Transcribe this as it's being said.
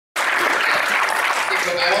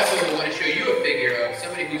But I also want to show you a figure of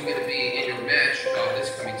somebody who's going to be in your match this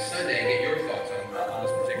coming Sunday and get your thoughts on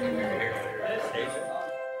this particular figure here.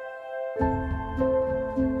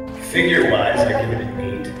 Figure-wise, I give it an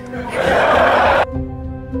 8.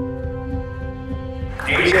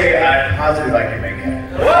 AJ, I positively like your main guy.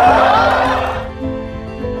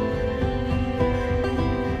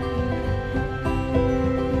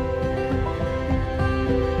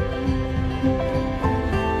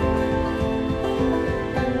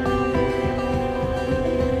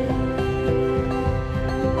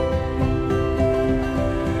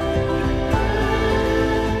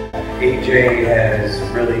 AJ has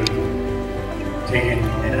really taken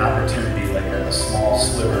an opportunity, like a small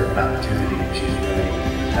sliver of an opportunity, and she's really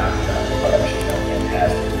knocked it out of the park. She's done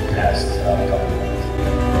fantastic in the past couple of months.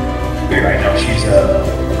 Right now, she's a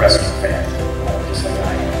wrestling fan, just like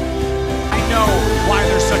I am. I know why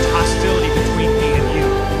there's such hostility between me and you.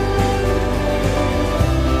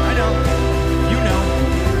 I know. You know.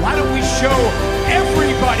 Why don't we show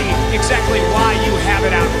everybody exactly why you have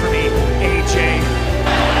it out for me, AJ?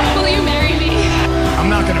 Will you marry me? I'm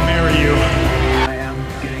not gonna marry you. I am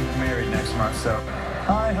getting married next month, so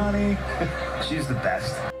hi, honey. She's the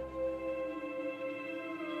best.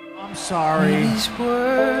 I'm sorry.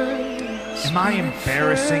 Am I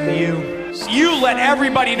embarrassing you? You let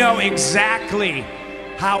everybody know exactly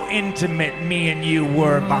how intimate me and you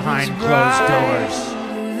were behind closed doors.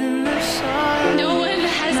 No one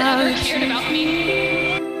has ever cared about me.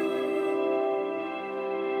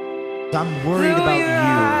 I'm worried about you,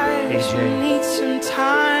 AJ.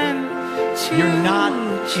 You're not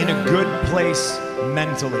in a good place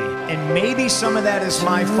mentally, and maybe some of that is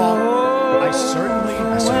my fault. I certainly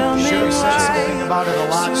should have said something about it a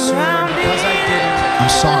lot sooner, because I didn't. I'm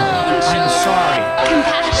sorry. I'm sorry.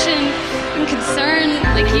 Compassion and concern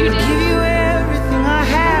like you I'll did. give you everything I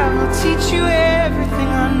have. I'll teach you everything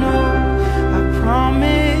I know. I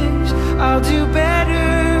promise I'll do better.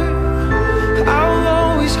 I'll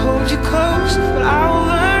always hold you close, but I'll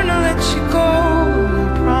learn to let you go.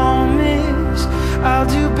 I promise I'll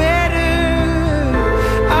do better.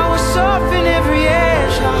 I will soften every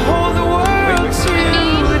edge. I'll hold the world to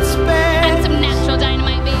its best. I'm some natural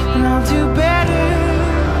dynamite, baby. And I'll do better.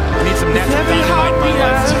 I need some natural Every dynamite in my heartbeat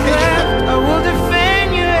life. I've left, I will defend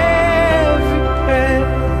you every breath.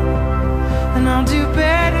 And I'll do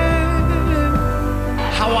better.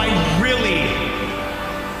 How I really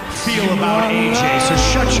feel about AJ, so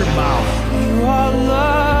shut your mouth. You are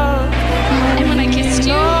love. And when I kissed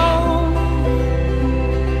you,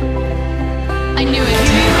 I knew it.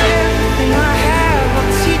 Everything I have,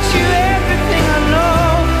 I'll teach you everything I know.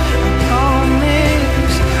 I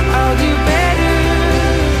promise I'll do better.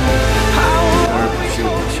 I will always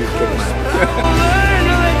hold you close. I will learn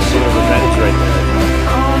to let you go. I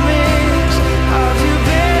promise I'll do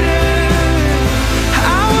better.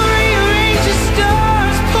 I will rearrange the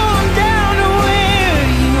stars, pull them down to where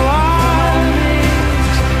you are.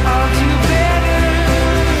 I'll do better.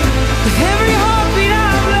 With every heartbeat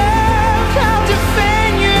I've left, I'll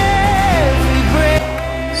defend you every breath.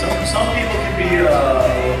 Some people can be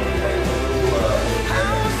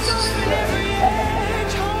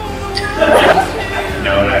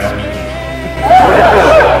no, I don't mean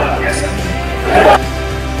yes, I mean.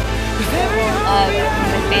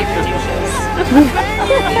 My favorite douches.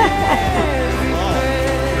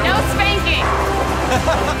 No spanking.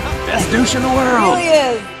 Best douche in the world. Really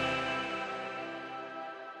is.